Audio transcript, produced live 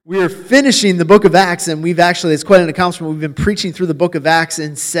We are finishing the book of Acts, and it's quite an accomplishment. We've been preaching through the book of Acts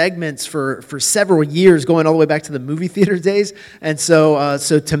in segments for several years, going all the way back to the movie theater days. And so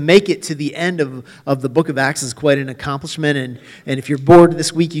to make it to the end of the book of Acts is quite an accomplishment. And if you're bored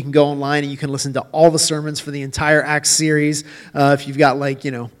this week, you can go online and you can listen to all the sermons for the entire Acts series. If you've got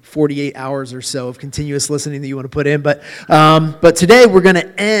 48 hours or so of continuous listening that you want to put in. But today we're going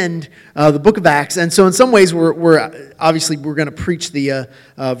to end the book of Acts. And so in some ways we're going to preach the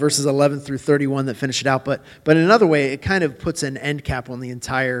verses 11 through 31 that finish it out. But in another way, it kind of puts an end cap on the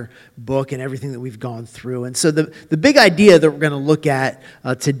entire book and everything that we've gone through. And so the big idea that we're going to look at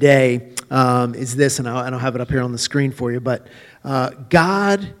today is this, and I'll have it up here on the screen for you. But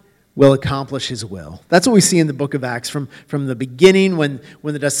God will accomplish His will. That's what we see in the book of Acts from the beginning when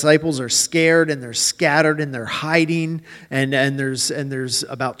the disciples are scared and they're scattered and they're hiding and there's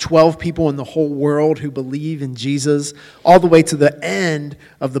about 12 people in the whole world who believe in Jesus, all the way to the end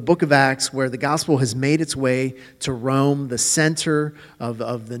of the book of Acts where the gospel has made its way to Rome, the center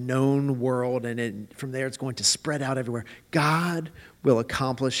of the known world, and from there it's going to spread out everywhere. God will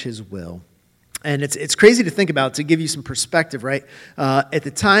accomplish His will. And it's crazy to think about, to give you some perspective, right? At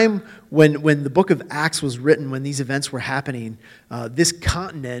the time when the book of Acts was written, when these events were happening, this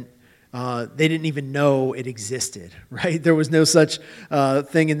continent, they didn't even know it existed, right? There was no such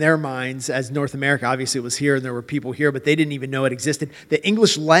thing in their minds as North America. Obviously, it was here and there were people here, but they didn't even know it existed. The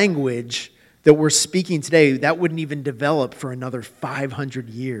English language that we're speaking today, that wouldn't even develop for another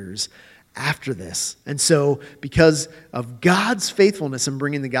 500 years after this. And so because of God's faithfulness in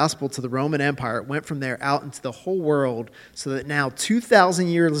bringing the gospel to the Roman Empire, it went from there out into the whole world, so that now 2,000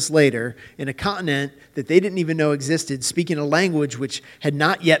 years later, in a continent that they didn't even know existed, speaking a language which had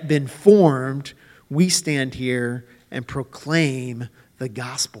not yet been formed, we stand here and proclaim the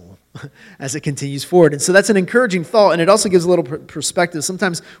gospel as it continues forward. And so that's an encouraging thought, and it also gives a little perspective.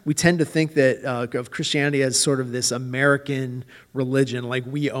 Sometimes we tend to think that of Christianity as sort of this American religion, like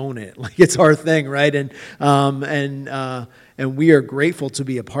we own it, like it's our thing, right? And we are grateful to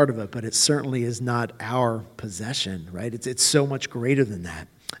be a part of it, but it certainly is not our possession, right? It's so much greater than that.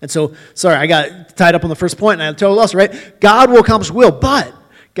 And so, sorry, I got tied up on the first point, and I totally lost, right? God will accomplish will, but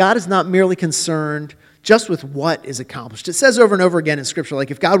God is not merely concerned just with what is accomplished. It says over and over again in Scripture, like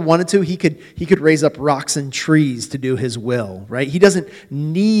if God wanted to, He could raise up rocks and trees to do His will, right? He doesn't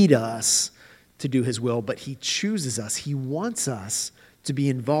need us to do His will, but He chooses us. He wants us to be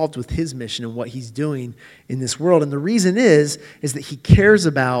involved with His mission and what He's doing in this world. And the reason is that He cares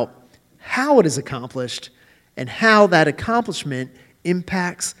about how it is accomplished and how that accomplishment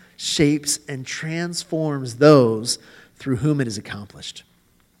impacts, shapes, and transforms those through whom it is accomplished.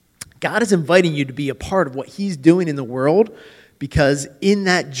 God is inviting you to be a part of what He's doing in the world, because in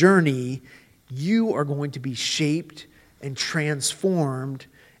that journey, you are going to be shaped and transformed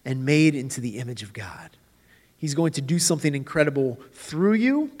and made into the image of God. He's going to do something incredible through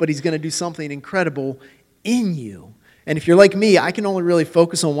you, but He's going to do something incredible in you. And if you're like me, I can only really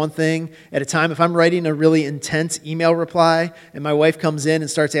focus on one thing at a time. If I'm writing a really intense email reply and my wife comes in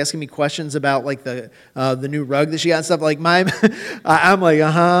and starts asking me questions about like the new rug that she got and stuff, like I'm like,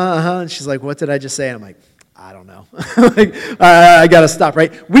 and she's like, what did I just say? And I'm like, I don't know. I got to stop,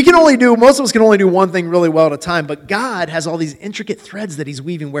 right? Most of us can only do one thing really well at a time, but God has all these intricate threads that He's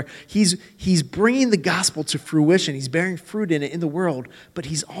weaving where He's bringing the gospel to fruition. He's bearing fruit in it in the world, but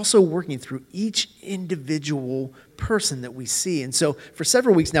He's also working through each individual person that we see. And so for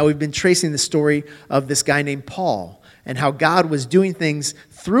several weeks now, we've been tracing the story of this guy named Paul and how God was doing things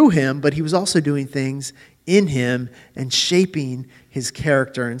through him, but He was also doing things in him and shaping his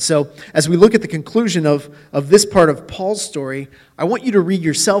character. And so as we look at the conclusion of this part of Paul's story, I want you to read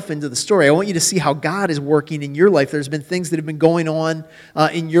yourself into the story. I want you to see how God is working in your life. There's been things that have been going on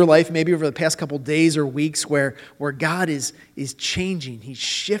in your life, maybe over the past couple days or weeks, where God is changing. He's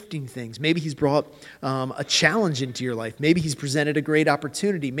shifting things. Maybe He's brought a challenge into your life. Maybe He's presented a great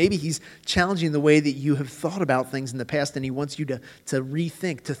opportunity. Maybe He's challenging the way that you have thought about things in the past, and He wants you to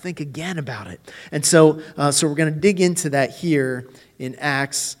rethink, to think again about it. And so we're going to dig into that here in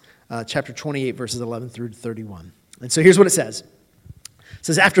Acts chapter 28, verses 11 through 31. And so here's what it says. It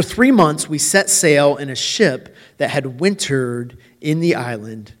says, after 3 months, we set sail in a ship that had wintered in the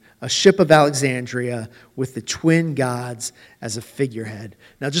island, a ship of Alexandria with the twin gods as a figurehead.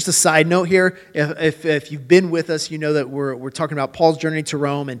 Now, just a side note here, if you've been with us, you know that we're talking about Paul's journey to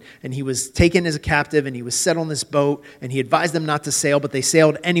Rome, and he was taken as a captive, and he was set on this boat, and he advised them not to sail, but they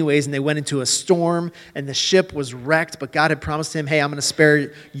sailed anyways, and they went into a storm, and the ship was wrecked, but God had promised him, hey, I'm going to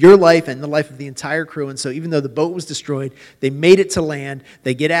spare your life and the life of the entire crew, and so even though the boat was destroyed, they made it to land,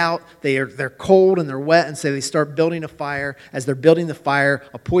 they get out, they're cold and they're wet, and so they start building a fire. As they're building the fire,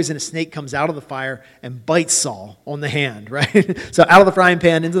 a poisonous snake comes out of the fire and bites Saul on the hand, right? So out of the frying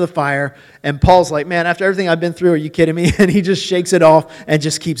pan into the fire, and Paul's like, man, after everything I've been through, are you kidding me? And he just shakes it off and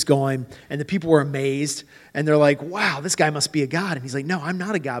just keeps going. And the people were amazed, and they're like, wow, this guy must be a god. And he's like, no, I'm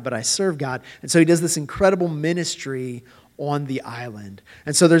not a god, but I serve God. And so he does this incredible ministry on the island.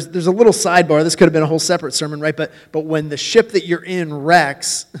 And so there's a little sidebar. This could have been a whole separate sermon, right? But when the ship that you're in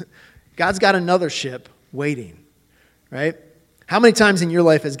wrecks, God's got another ship waiting, right? How many times in your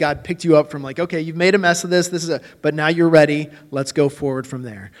life has God picked you up from like, okay, you've made a mess of this, but now you're ready, let's go forward from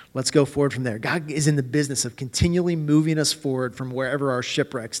there. Let's go forward from there. God is in the business of continually moving us forward from wherever our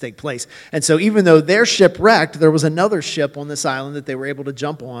shipwrecks take place. And so even though they're shipwrecked, there was another ship on this island that they were able to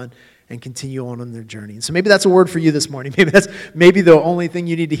jump on and continue on their journey. And so maybe that's a word for you this morning. Maybe the only thing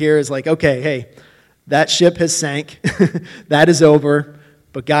you need to hear is like, okay, hey, that ship has sank. That is over,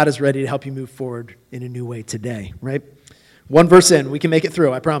 but God is ready to help you move forward in a new way today, right? One verse in, we can make it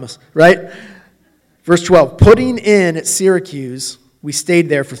through, I promise, right? Verse 12, putting in at Syracuse, we stayed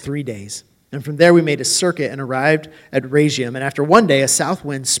there for 3 days. And from there we made a circuit and arrived at Rhegium. And after one day, a south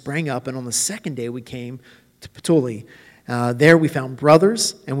wind sprang up, and on the second day we came to Puteoli. There we found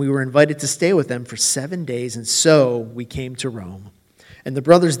brothers, and we were invited to stay with them for 7 days, and so we came to Rome. And the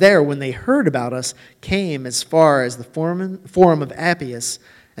brothers there, when they heard about us, came as far as the Forum of Appius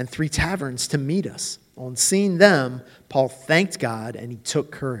and 3 taverns to meet us. On seeing them, Paul thanked God, and he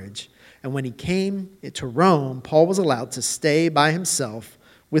took courage. And when he came to Rome, Paul was allowed to stay by himself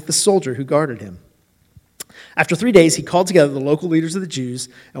with the soldier who guarded him. After 3 days, he called together the local leaders of the Jews,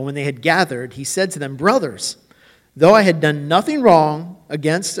 and when they had gathered, he said to them, brothers, though I had done nothing wrong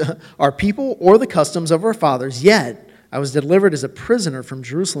against our people or the customs of our fathers, yet I was delivered as a prisoner from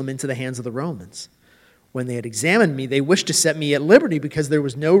Jerusalem into the hands of the Romans. When they had examined me, they wished to set me at liberty because there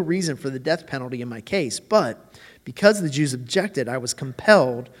was no reason for the death penalty in my case. But because the Jews objected, I was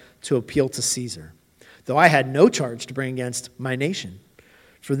compelled to appeal to Caesar, though I had no charge to bring against my nation.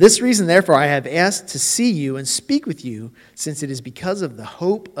 For this reason, therefore, I have asked to see you and speak with you, since it is because of the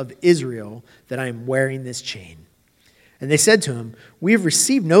hope of Israel that I am wearing this chain. And they said to him, we have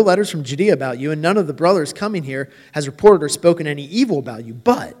received no letters from Judea about you, and none of the brothers coming here has reported or spoken any evil about you.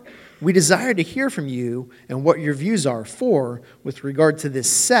 But we desire to hear from you and what your views are, for with regard to this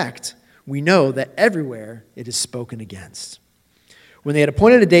sect, we know that everywhere it is spoken against. When they had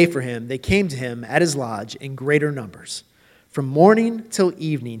appointed a day for him, they came to him at his lodge in greater numbers. From morning till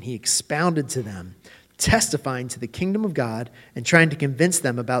evening he expounded to them, testifying to the kingdom of God and trying to convince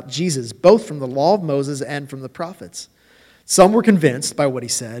them about Jesus, both from the law of Moses and from the prophets. Some were convinced by what he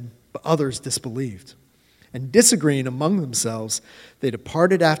said, but others disbelieved. And disagreeing among themselves, they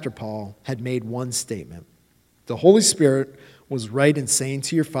departed after Paul had made one statement. The Holy Spirit was right in saying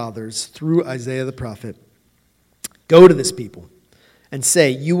to your fathers through Isaiah the prophet, go to this people and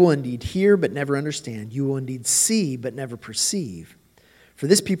say, you will indeed hear but never understand. You will indeed see but never perceive. For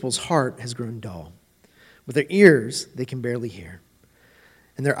this people's heart has grown dull. With their ears they can barely hear,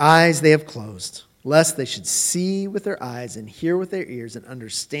 and their eyes they have closed, lest they should see with their eyes and hear with their ears and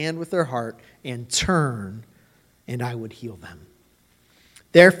understand with their heart and turn, and I would heal them.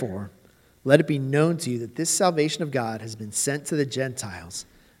 Therefore, let it be known to you that this salvation of God has been sent to the Gentiles.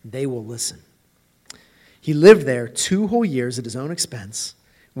 They will listen. He lived there 2 whole years at his own expense,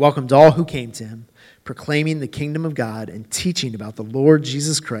 welcomed all who came to him, proclaiming the kingdom of God and teaching about the Lord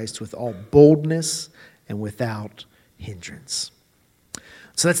Jesus Christ with all boldness and without hindrance.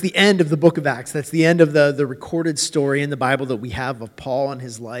 So that's the end of the book of Acts. That's the end of the recorded story in the Bible that we have of Paul and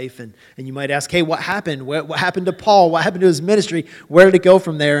his life. And you might ask, hey, what happened? What happened to Paul? What happened to his ministry? Where did it go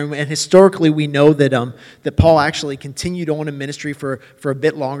from there? And historically, we know that Paul actually continued on in ministry for a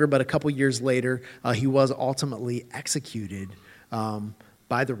bit longer, but a couple years later, he was ultimately executed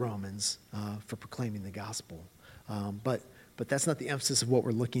by the Romans for proclaiming the gospel. But that's not the emphasis of what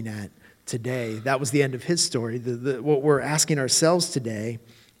we're looking at today. That was the end of his story. What we're asking ourselves today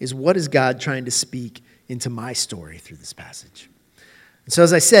is, what is God trying to speak into my story through this passage? And so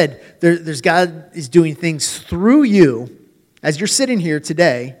as I said, there's God is doing things through you. As you're sitting here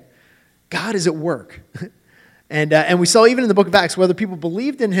today, God is at work. And we saw even in the book of Acts, whether people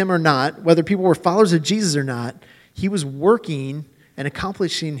believed in him or not, whether people were followers of Jesus or not, he was working and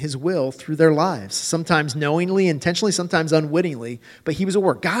accomplishing his will through their lives, sometimes knowingly, intentionally, sometimes unwittingly, but he was at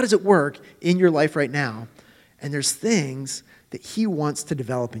work. God is at work in your life right now, and there's things that he wants to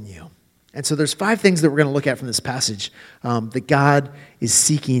develop in you. And so there's 5 things that we're going to look at from this passage that God is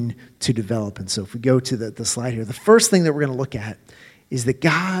seeking to develop. And so if we go to the slide here, the first thing that we're going to look at is that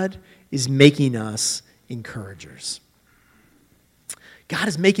God is making us encouragers. God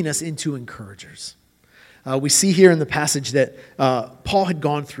is making us into encouragers. We see here in the passage that Paul had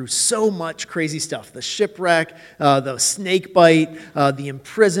gone through so much crazy stuff. The shipwreck, the snake bite, the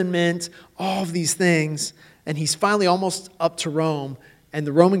imprisonment, all of these things. And he's finally almost up to Rome. And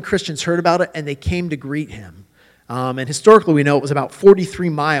the Roman Christians heard about it, and they came to greet him. And historically, we know it was about 43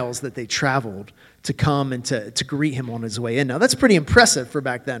 miles that they traveled to come and to greet him on his way in. Now, that's pretty impressive for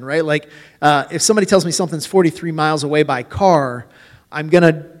back then, right? Like, if somebody tells me something's 43 miles away by car, I'm going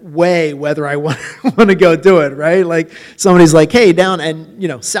to weigh whether I want to go do it, right? Like, somebody's like, hey, down,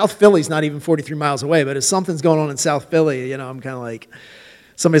 and, South Philly's not even 43 miles away, but if something's going on in South Philly, I'm kind of like...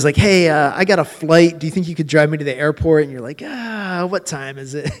 Somebody's like, hey, I got a flight. Do you think you could drive me to the airport? And you're like, what time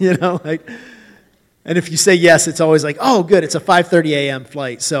is it? And if you say yes, it's always like, oh, good, it's a 5:30 a.m.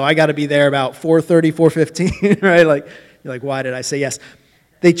 flight, so I got to be there about 4:30, 4:15, right? Like, you're like, why did I say yes?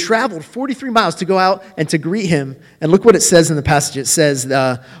 They traveled 43 miles to go out and to greet him. And look what it says in the passage. It says,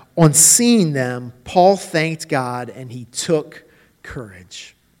 on seeing them, Paul thanked God and he took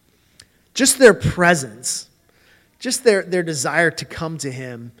courage. Just their presence, just their desire to come to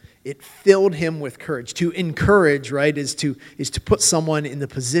him, it filled him with courage. To encourage, right, is to put someone in the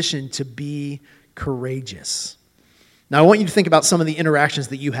position to be courageous. Now, I want you to think about some of the interactions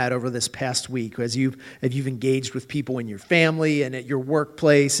that you had over this past week as you've engaged with people in your family and at your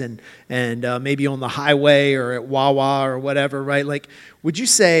workplace and maybe on the highway or at Wawa or whatever, right? Like, would you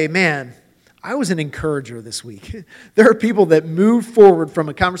say, man, I was an encourager this week? There are people that moved forward from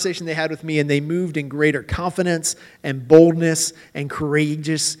a conversation they had with me, and they moved in greater confidence and boldness and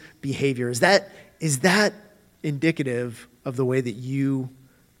courageous behavior. Is that indicative of the way that you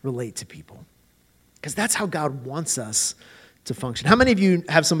relate to people? Because that's how God wants us to function. How many of you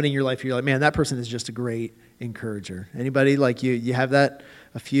have somebody in your life you're like, man, that person is just a great encourager? Anybody like you have that?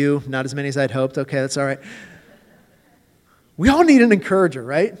 A few, not as many as I'd hoped. Okay, that's all right. We all need an encourager,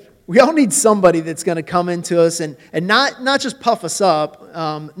 right? We all need somebody that's going to come into us and not just puff us up,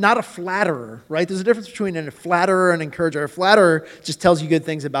 not a flatterer, right? There's a difference between a flatterer and an encourager. A flatterer just tells you good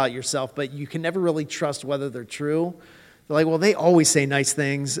things about yourself, but you can never really trust whether they're true. They're like, well, they always say nice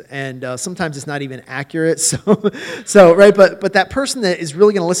things, and sometimes it's not even accurate. So right, but that person that is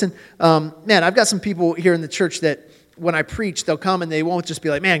really going to listen, man, I've got some people here in the church that when I preach, they'll come and they won't just be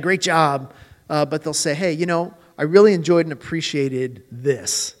like, man, great job, but they'll say, hey, I really enjoyed and appreciated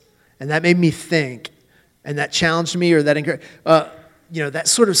this. And that made me think, and that challenged me, or that encouraged, that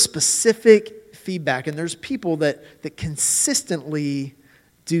sort of specific feedback. And there's people that consistently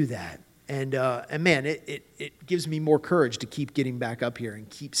do that. And man, it gives me more courage to keep getting back up here and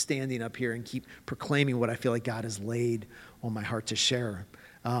keep standing up here and keep proclaiming what I feel like God has laid on my heart to share.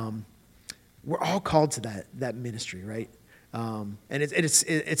 We're all called to that ministry, right? And it's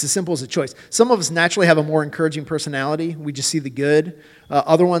as simple as a choice. Some of us naturally have a more encouraging personality. We just see the good.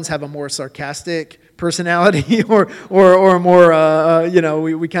 Other ones have a more sarcastic personality, or more,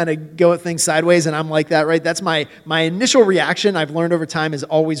 we kind of go at things sideways, and I'm like that, right? That's my initial reaction. I've learned over time is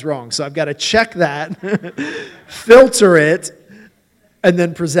always wrong. So I've got to check that, filter it, and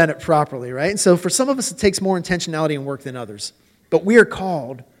then present it properly, right? And so for some of us, it takes more intentionality and work than others. But we are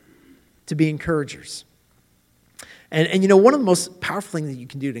called to be encouragers. And one of the most powerful things that you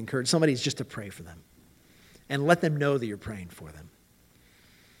can do to encourage somebody is just to pray for them and let them know that you're praying for them.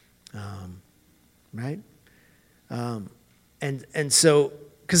 Right? And so,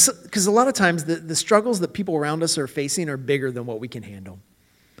 because a lot of times the struggles that people around us are facing are bigger than what we can handle.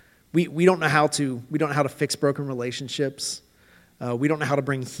 We don't know how to fix broken relationships. We don't know how to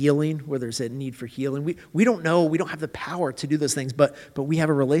bring healing where there's a need for healing. We don't know. We don't have the power to do those things, but we have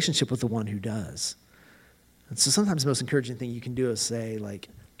a relationship with the one who does. And so sometimes the most encouraging thing you can do is say, like,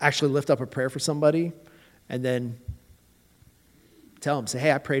 actually lift up a prayer for somebody and then tell them, say,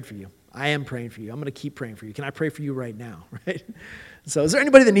 hey, I prayed for you. I am praying for you. I'm going to keep praying for you. Can I pray for you right now, right? So is there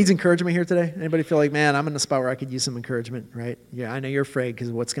anybody that needs encouragement here today? Anybody feel like, man, I'm in a spot where I could use some encouragement, right? Yeah, I know you're afraid because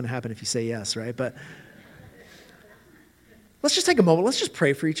of what's going to happen if you say yes, right? But let's just take a moment. Let's just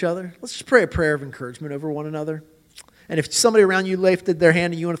pray for each other. Let's just pray a prayer of encouragement over one another. And if somebody around you lifted their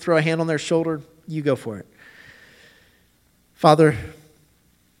hand and you want to throw a hand on their shoulder, you go for it. Father,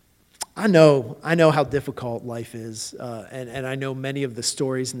 I know how difficult life is, and I know many of the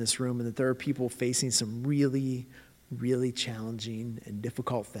stories in this room, and that there are people facing some really really challenging and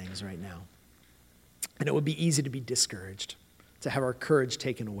difficult things right now. And it would be easy to be discouraged, to have our courage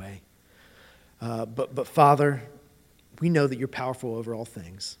taken away. But Father, we know that you're powerful over all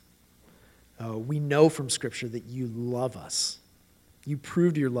things. We know from Scripture that you love us. You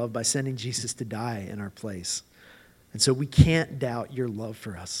proved your love by sending Jesus to die in our place. And so we can't doubt your love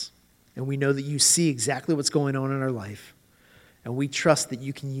for us. And we know that you see exactly what's going on in our life. And we trust that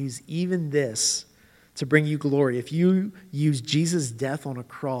you can use even this to bring you glory. If you use Jesus' death on a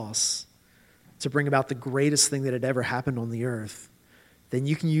cross to bring about the greatest thing that had ever happened on the earth, then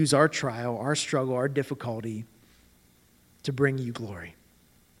you can use our trial, our struggle, our difficulty to bring you glory.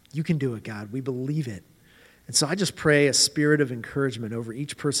 You can do it, God. We believe it. And so I just pray a spirit of encouragement over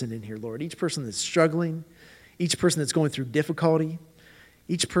each person in here, Lord. Each person that's struggling, each person that's going through difficulty,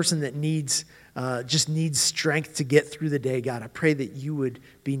 each person that just needs strength to get through the day, God. I pray that you would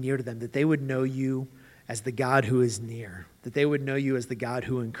be near to them, that they would know you as the God who is near, that they would know you as the God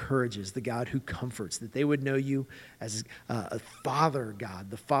who encourages, the God who comforts, that they would know you as a Father, God,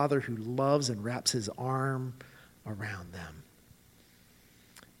 the Father who loves and wraps his arm around them.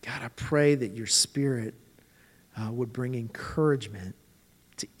 God, I pray that your Spirit would bring encouragement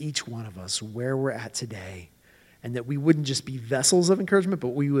to each one of us where we're at today, and that we wouldn't just be vessels of encouragement, but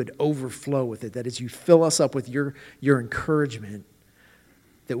we would overflow with it. That as you fill us up with your encouragement,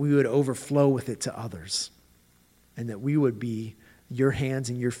 that we would overflow with it to others, and that we would be your hands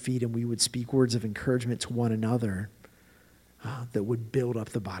and your feet, and we would speak words of encouragement to one another that would build up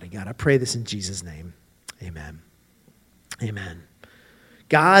the body. God, I pray this in Jesus' name. Amen. Amen.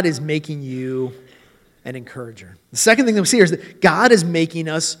 God is making you an encourager. The second thing that we see here is that God is making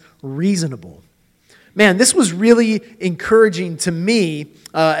us reasonable. Man, this was really encouraging to me.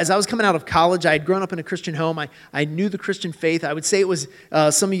 As I was coming out of college, I had grown up in a Christian home. I knew the Christian faith. I would say it was,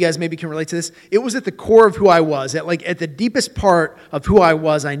 some of you guys maybe can relate to this, it was at the core of who I was. At the deepest part of who I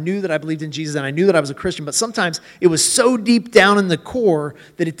was, I knew that I believed in Jesus and I knew that I was a Christian, but sometimes it was so deep down in the core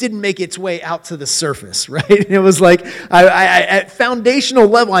that it didn't make its way out to the surface, right? It was like, at foundational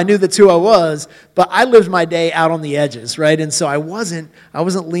level, I knew that's who I was, but I lived my day out on the edges, right? And so I wasn't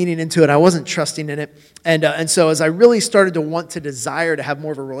leaning into it. I wasn't trusting in it. And so as I really started to want to desire to have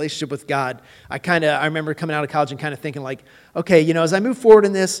more of a relationship with God, I remember coming out of college and kind of thinking like, okay, as I move forward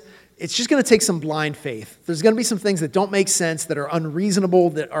in this, it's just going to take some blind faith. There's going to be some things that don't make sense, that are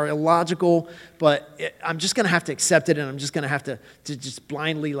unreasonable, that are illogical, but I'm just going to have to accept it, and I'm just going to have to just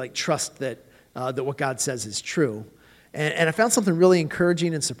blindly trust that what God says is true. And I found something really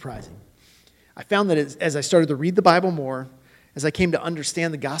encouraging and surprising. I found that as I started to read the Bible more, as I came to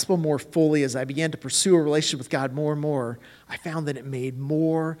understand the gospel more fully, as I began to pursue a relationship with God more and more, I found that it made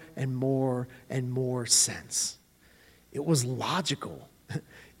more and more and more sense. It was logical.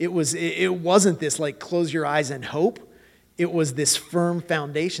 It wasn't this close your eyes and hope. It was this firm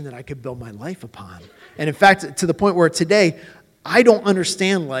foundation that I could build my life upon. And in fact, to the point where today, I don't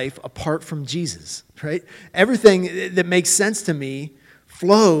understand life apart from Jesus, right? Everything that makes sense to me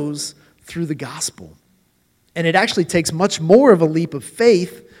flows through the gospel. And it actually takes much more of a leap of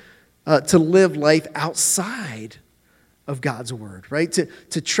faith to live life outside of God's word, right?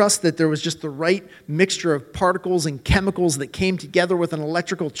 To trust that there was just the right mixture of particles and chemicals that came together with an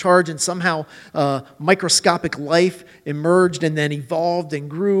electrical charge, and somehow microscopic life emerged and then evolved and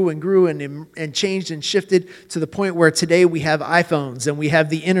grew and changed and shifted to the point where today we have iPhones and we have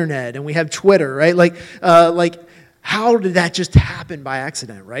the internet and we have Twitter, right? How did that just happen by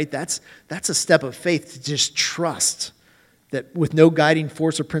accident, right? That's a step of faith, to just trust that with no guiding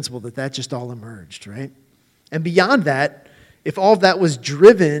force or principle that just all emerged, right? And beyond that, if all of that was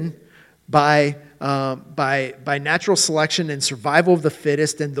driven by natural selection and survival of the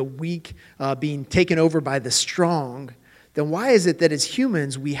fittest and the weak being taken over by the strong, then why is it that as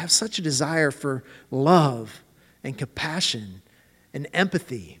humans we have such a desire for love and compassion and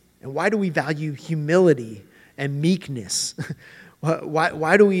empathy? And why do we value humility and meekness?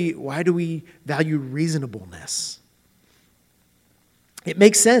 Why do we value reasonableness? It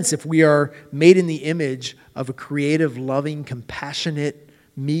makes sense if we are made in the image of a creative, loving, compassionate,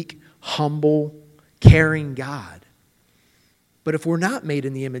 meek, humble, caring God. But if we're not made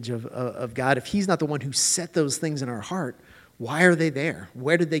in the image of God, if he's not the one who set those things in our heart, why are they there?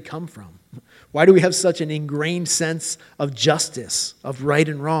 Where did they come from? Why do we have such an ingrained sense of justice, of right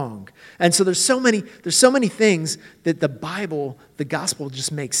and wrong? And so there's so many things that the Bible, the gospel,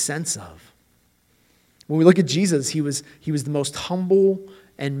 just makes sense of. When we look at Jesus, he was the most humble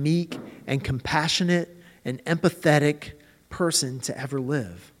and meek and compassionate and empathetic person to ever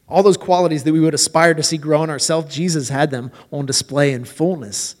live. All those qualities that we would aspire to see grow in ourselves, Jesus had them on display in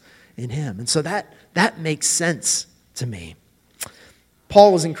fullness in him. And so that makes sense to me.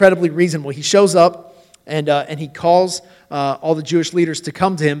 Paul was incredibly reasonable. He shows up and he calls all the Jewish leaders to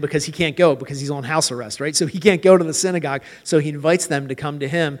come to him because he can't go because he's on house arrest, right? So he can't go to the synagogue. So he invites them to come to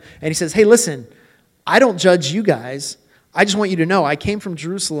him. And he says, hey, listen, I don't judge you guys. I just want you to know I came from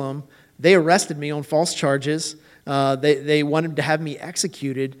Jerusalem. They arrested me on false charges. They wanted to have me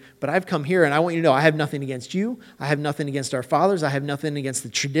executed, but I've come here and I want you to know I have nothing against you. I have nothing against our fathers. I have nothing against the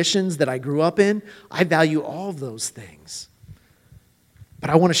traditions that I grew up in. I value all of those things. But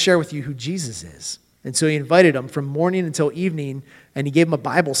I want to share with you who Jesus is. And so he invited them from morning until evening, and he gave them a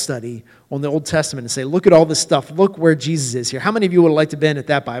Bible study on the Old Testament and say, look at all this stuff. Look where Jesus is here. How many of you would have liked to have been at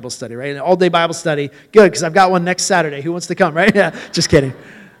that Bible study, right? An all-day Bible study. Good, because I've got one next Saturday. Who wants to come, right? Yeah, just kidding.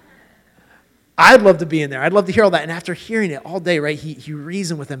 I'd love to be in there. I'd love to hear all that. And after hearing it all day, right, he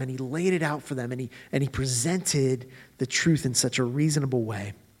reasoned with them, and he laid it out for them, and he presented the truth in such a reasonable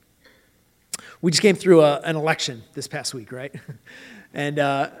way. We just came through an election this past week, right?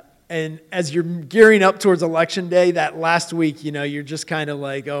 And as you're gearing up towards election day, that last week, you're just kind of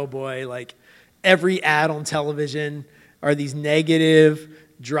like, oh boy, like every ad on television are these negative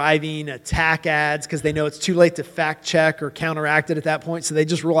driving attack ads because they know it's too late to fact check or counteract it at that point. So they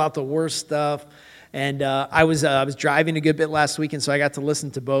just roll out the worst stuff. And I was driving a good bit last week, and so I got to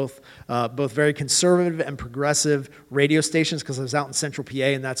listen to both very conservative and progressive radio stations because I was out in Central PA,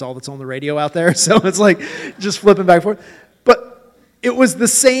 and that's all that's on the radio out there. So it's like just flipping back and forth. But it was the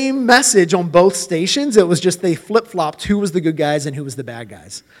same message on both stations. It was just they flip-flopped who was the good guys and who was the bad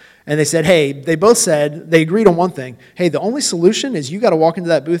guys. And they said, hey, they agreed on one thing. Hey, the only solution is you got to walk into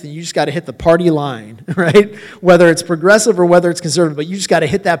that booth and you just got to hit the party line, right? Whether it's progressive or whether it's conservative, but you just got to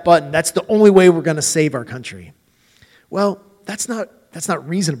hit that button. That's the only way we're going to save our country. Well, that's not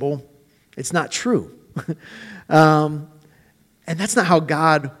reasonable. It's not true. And that's not how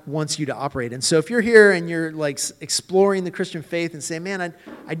God wants you to operate. And so if you're here and you're like exploring the Christian faith and saying, man,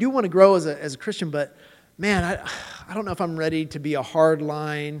 I do want to grow as a Christian, but man, I don't know if I'm ready to be a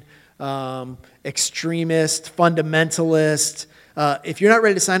hardline, extremist, fundamentalist. If you're not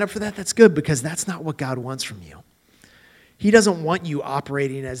ready to sign up for that, that's good because that's not what God wants from you. He doesn't want you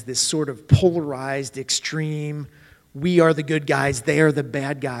operating as this sort of polarized, extreme, we are the good guys, they are the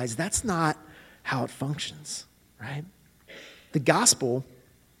bad guys. That's not how it functions, right? The gospel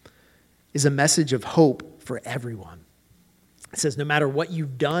is a message of hope for everyone. It says no matter what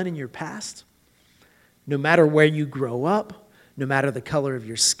you've done in your past, no matter where you grow up, no matter the color of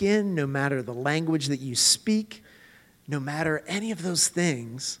your skin, no matter the language that you speak, no matter any of those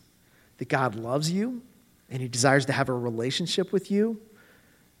things, that God loves you and he desires to have a relationship with you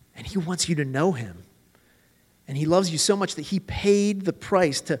and he wants you to know him. And he loves you so much that he paid the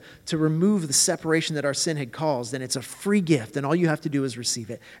price to remove the separation that our sin had caused. And it's a free gift, and all you have to do is receive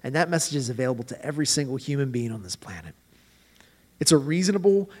it. And that message is available to every single human being on this planet. It's a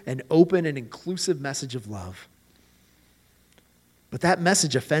reasonable and open and inclusive message of love. But that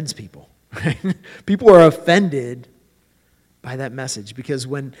message offends people. Right? People are offended by that message because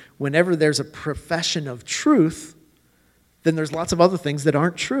whenever there's a profession of truth, then there's lots of other things that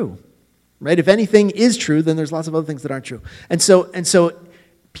aren't true. Right? If anything is true, then there's lots of other things that aren't true. And so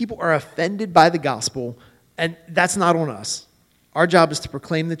people are offended by the gospel, and that's not on us. Our job is to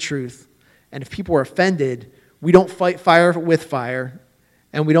proclaim the truth, and if people are offended, we don't fight fire with fire,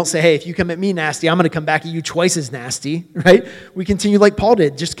 and we don't say, hey, if you come at me nasty, I'm going to come back at you twice as nasty, right? We continue like Paul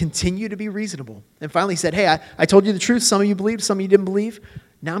did, just continue to be reasonable. And finally he said, hey, I told you the truth. Some of you believed, some of you didn't believe.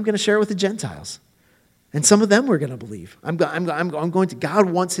 Now I'm going to share it with the Gentiles. And some of them we're going to believe. God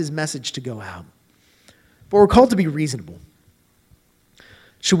wants his message to go out. But we're called to be reasonable.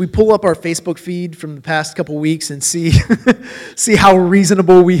 Should we pull up our Facebook feed from the past couple weeks and see how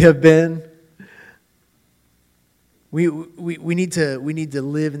reasonable we have been? We need to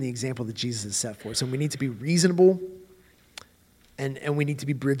live in the example that Jesus has set for us. And we need to be reasonable and we need to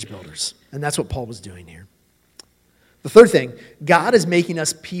be bridge builders. And that's what Paul was doing here. The third thing, God is making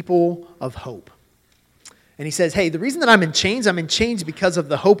us people of hope. And he says, hey, the reason that I'm in chains because of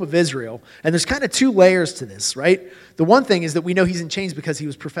the hope of Israel. And there's kind of two layers to this, right? The one thing is that we know he's in chains because he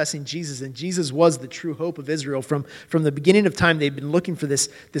was professing Jesus, and Jesus was the true hope of Israel. From the beginning of time, they've been looking for this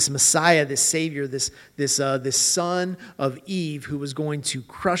Messiah, this Savior, this son of Eve who was going to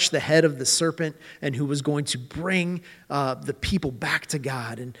crush the head of the serpent and who was going to bring the people back to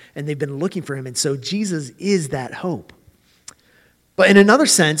God. And they've been looking for him. And so Jesus is that hope. But in another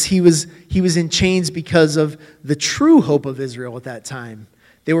sense, he was in chains because of the true hope of Israel at that time.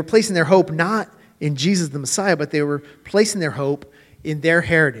 They were placing their hope not in Jesus the Messiah, but they were placing their hope in their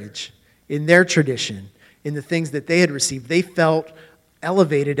heritage, in their tradition, in the things that they had received. They felt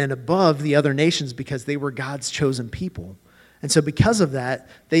elevated and above the other nations because they were God's chosen people. And so because of that,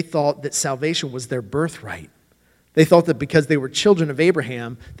 they thought that salvation was their birthright. They thought that because they were children of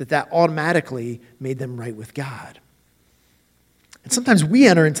Abraham, that automatically made them right with God. And sometimes we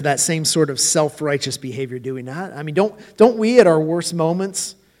enter into that same sort of self-righteous behavior, do we not? I mean, don't we at our worst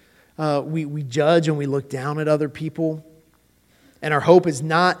moments, we judge and we look down at other people? And our hope is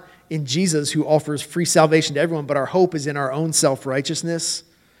not in Jesus who offers free salvation to everyone, but our hope is in our own self-righteousness,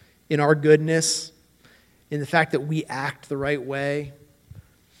 in our goodness, in the fact that we act the right way.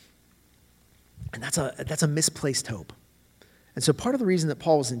 And that's a misplaced hope. And so part of the reason that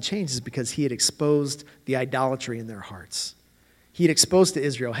Paul was in chains is because he had exposed the idolatry in their hearts. He had exposed to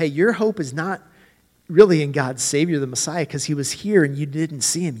Israel, hey, your hope is not really in God's Savior, the Messiah, because he was here and you didn't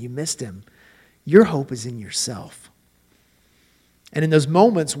see him, you missed him. Your hope is in yourself. And in those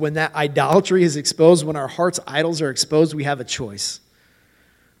moments when that idolatry is exposed, when our heart's idols are exposed, we have a choice.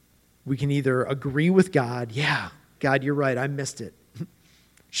 We can either agree with God, yeah, God, you're right, I missed it.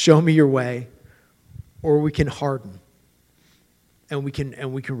 Show me your way. Or we can harden. And we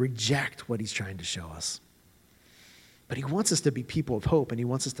can reject what he's trying to show us. But he wants us to be people of hope, and he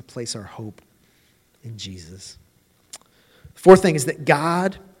wants us to place our hope in Jesus. The fourth thing is that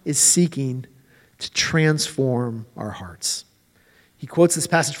God is seeking to transform our hearts. He quotes this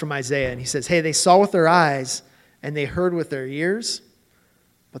passage from Isaiah, and he says, hey, they saw with their eyes, and they heard with their ears,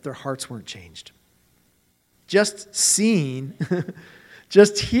 but their hearts weren't changed. Just seeing,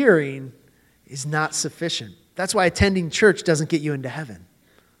 just hearing is not sufficient. That's why attending church doesn't get you into heaven.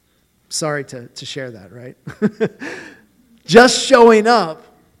 Sorry to share that, right? Just showing up,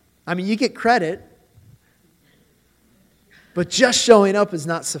 I mean, you get credit, but just showing up is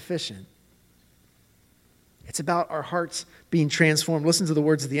not sufficient. It's about our hearts being transformed. Listen to the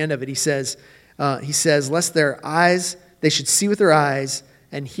words at the end of it. He says, lest their eyes, they should see with their eyes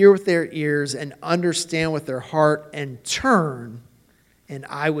and hear with their ears and understand with their heart and turn, and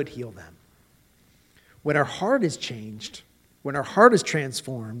I would heal them. When our heart is changed, when our heart is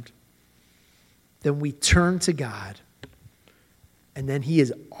transformed, then we turn to God, and then he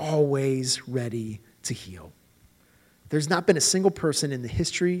is always ready to heal. There's not been a single person in the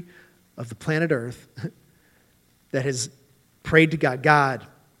history of the planet Earth that has prayed to God, God,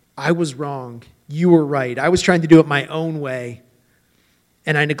 I was wrong, you were right, I was trying to do it my own way,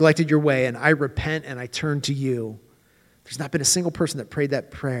 and I neglected your way, and I repent and I turn to you. There's not been a single person that prayed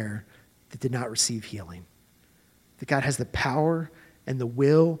that prayer that did not receive healing. That God has the power and the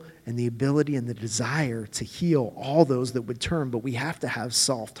will and the ability and the desire to heal all those that would turn, but we have to have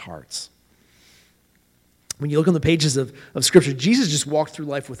soft hearts. When you look on the pages of Scripture, Jesus just walked through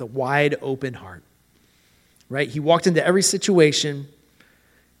life with a wide open heart, right? He walked into every situation.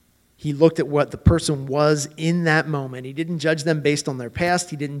 He looked at what the person was in that moment. He didn't judge them based on their past.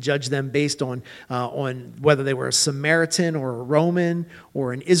 He didn't judge them based on whether they were a Samaritan or a Roman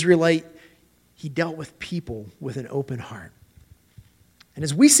or an Israelite. He dealt with people with an open heart. And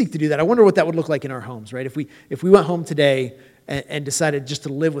as we seek to do that, I wonder what that would look like in our homes, right? If we went home today and decided just to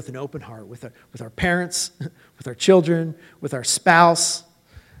live with an open heart, with our parents, with our children, with our spouse,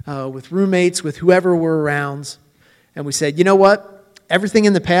 with roommates, with whoever we're around, and we said, you know what? Everything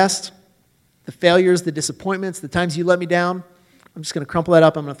in the past, the failures, the disappointments, the times you let me down, I'm just going to crumple that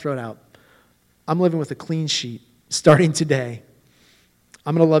up. I'm going to throw it out. I'm living with a clean sheet starting today.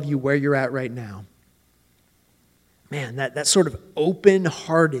 I'm going to love you where you're at right now. Man, that sort of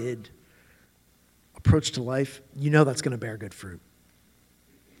open-hearted approach to life, you know that's going to bear good fruit.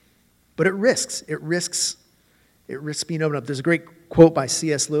 But it risks being opened up. There's a great quote by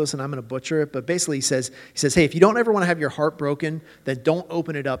C.S. Lewis, and I'm going to butcher it, but basically he says, hey, if you don't ever want to have your heart broken, then don't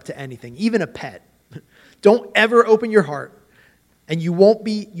open it up to anything, even a pet. Don't ever open your heart, and you won't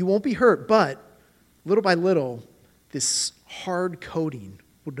be hurt, but little by little, this hard coating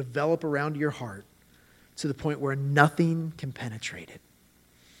will develop around your heart to the point where nothing can penetrate it.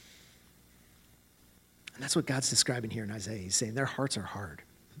 And that's what God's describing here in Isaiah. He's saying their hearts are hard.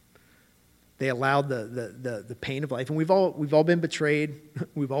 They allowed the pain of life, and we've all been betrayed,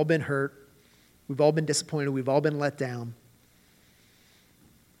 we've all been hurt, we've all been disappointed, we've all been let down.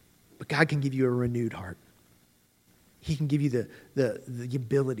 But God can give you a renewed heart. He can give you the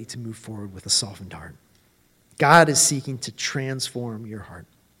ability to move forward with a softened heart. God is seeking to transform your heart.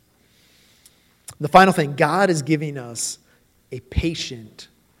 The final thing, God is giving us a patient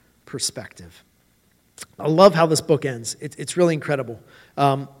perspective. I love how this book ends. It's really incredible.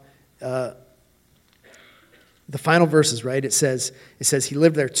 The final verses, right? It says, he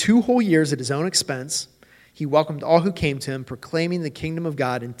lived there 2 whole years at his own expense. He welcomed all who came to him, proclaiming the kingdom of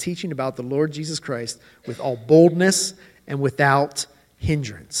God and teaching about the Lord Jesus Christ with all boldness and without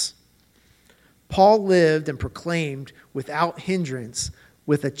hindrance. Paul lived and proclaimed without hindrance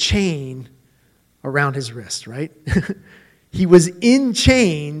with a chain around his wrist, right? He was in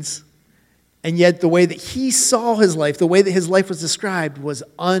chains, and yet the way that he saw his life, the way that his life was described, was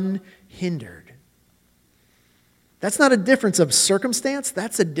unhindered. That's not a difference of circumstance,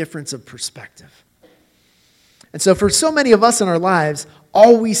 that's a difference of perspective. And so for so many of us in our lives,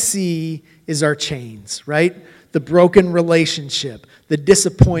 all we see is our chains, right? The broken relationship, the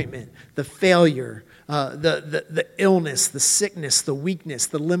disappointment, the failure, the illness, the sickness, the weakness,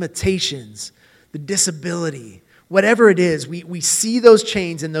 the limitations, the disability. Whatever it is, we see those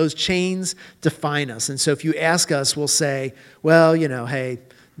chains, and those chains define us. And so if you ask us, we'll say, well, hey,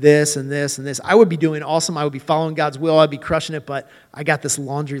 this and this and this. I would be doing awesome. I would be following God's will. I'd be crushing it, but I got this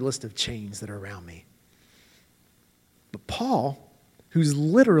laundry list of chains that are around me. But Paul, who's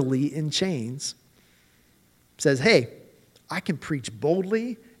literally in chains, says, hey, I can preach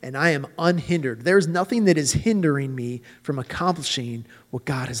boldly and I am unhindered. There's nothing that is hindering me from accomplishing what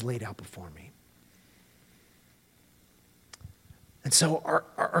God has laid out before me. And so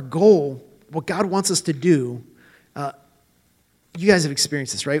our goal, what God wants us to do, you guys have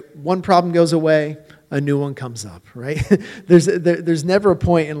experienced this, right? One problem goes away, a new one comes up, right? There's never a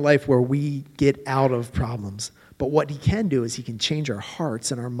point in life where we get out of problems. But what he can do is he can change our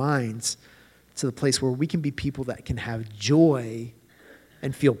hearts and our minds to the place where we can be people that can have joy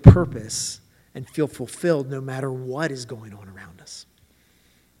and feel purpose and feel fulfilled no matter what is going on around us.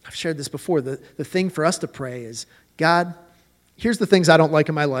 I've shared this before. The thing for us to pray is, God, here's the things I don't like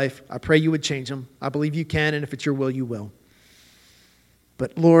in my life. I pray you would change them. I believe you can, and if it's your will, you will.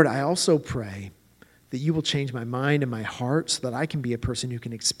 But Lord, I also pray that you will change my mind and my heart so that I can be a person who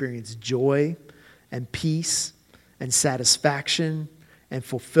can experience joy and peace and satisfaction and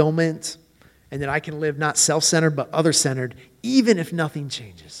fulfillment, and that I can live not self-centered but other-centered, even if nothing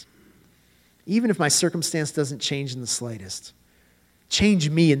changes. Even if my circumstance doesn't change in the slightest.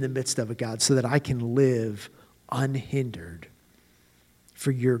 Change me in the midst of it, God, so that I can live unhindered for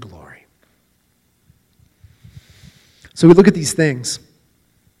your glory. So we look at these things,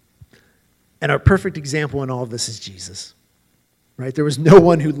 and our perfect example in all of this is Jesus. Right? There was no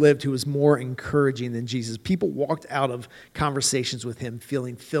one who lived who was more encouraging than Jesus. People walked out of conversations with him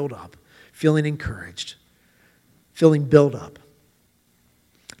feeling filled up, feeling encouraged, feeling built up.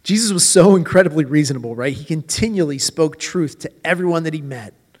 Jesus was so incredibly reasonable, right? He continually spoke truth to everyone that he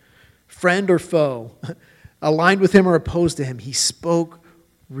met, friend or foe, aligned with him or opposed to him. He spoke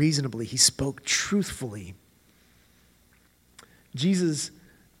reasonably. He spoke truthfully. Jesus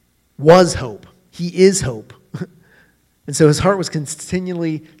was hope. He is hope. And so his heart was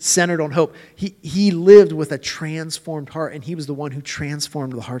continually centered on hope. He lived with a transformed heart, and he was the one who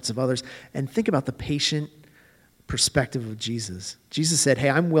transformed the hearts of others. And think about the patient perspective of Jesus. Jesus said, hey,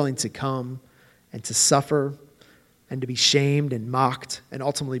 I'm willing to come and to suffer and to be shamed and mocked and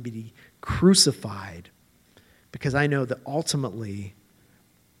ultimately be crucified because I know that ultimately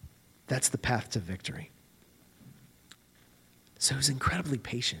that's the path to victory. So he's incredibly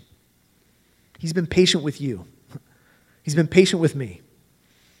patient. He's been patient with you. He's been patient with me.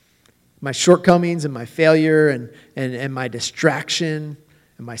 My shortcomings and my failure and my distraction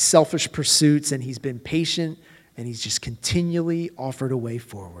and my selfish pursuits, and he's been patient, and he's just continually offered a way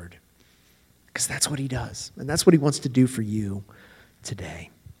forward. Because that's what he does, and that's what he wants to do for you today.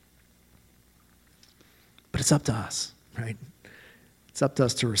 But it's up to us, right? It's up to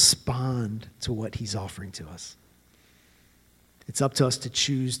us to respond to what he's offering to us. It's up to us to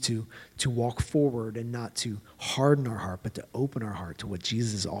choose to walk forward and not to harden our heart, but to open our heart to what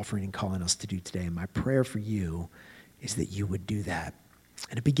Jesus is offering and calling us to do today. And my prayer for you is that you would do that.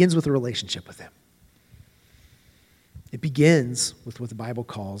 And it begins with a relationship with him. It begins with what the Bible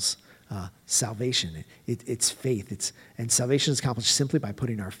calls salvation. It's faith. And salvation is accomplished simply by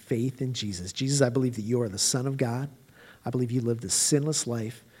putting our faith in Jesus. Jesus, I believe that you are the Son of God. I believe you lived a sinless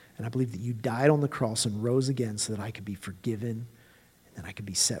life. And I believe that you died on the cross and rose again so that I could be forgiven and I could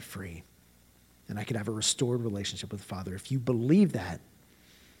be set free. And I could have a restored relationship with the Father. If you believe that,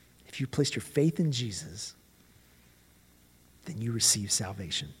 if you placed your faith in Jesus, then you receive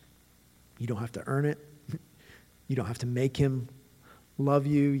salvation. You don't have to earn it. You don't have to make him love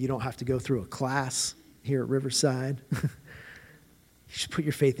you. You don't have to go through a class here at Riverside. You just put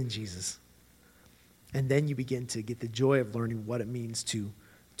your faith in Jesus. And then you begin to get the joy of learning what it means to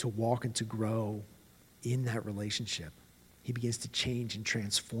walk and to grow in that relationship. He begins to change and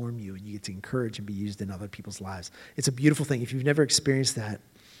transform you, and you get to encourage and be used in other people's lives. It's a beautiful thing. If you've never experienced that,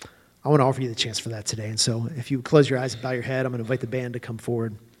 I want to offer you the chance for that today. And so if you close your eyes and bow your head, I'm going to invite the band to come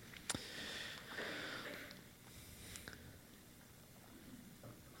forward.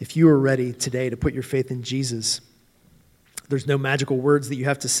 If you are ready today to put your faith in Jesus, there's no magical words that you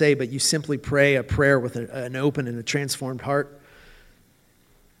have to say, but you simply pray a prayer with an open and a transformed heart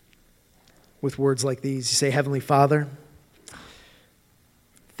with words like these. You say, Heavenly Father,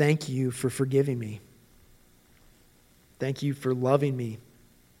 thank you for forgiving me. Thank you for loving me.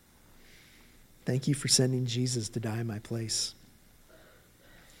 Thank you for sending Jesus to die in my place.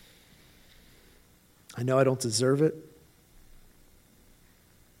 I know I don't deserve it,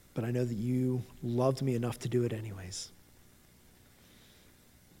 but I know that you loved me enough to do it anyways.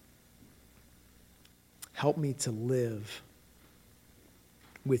 Help me to live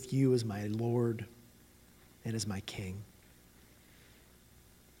with you as my Lord and as my King.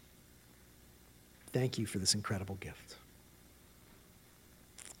 Thank you for this incredible gift.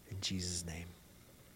 In Jesus' name.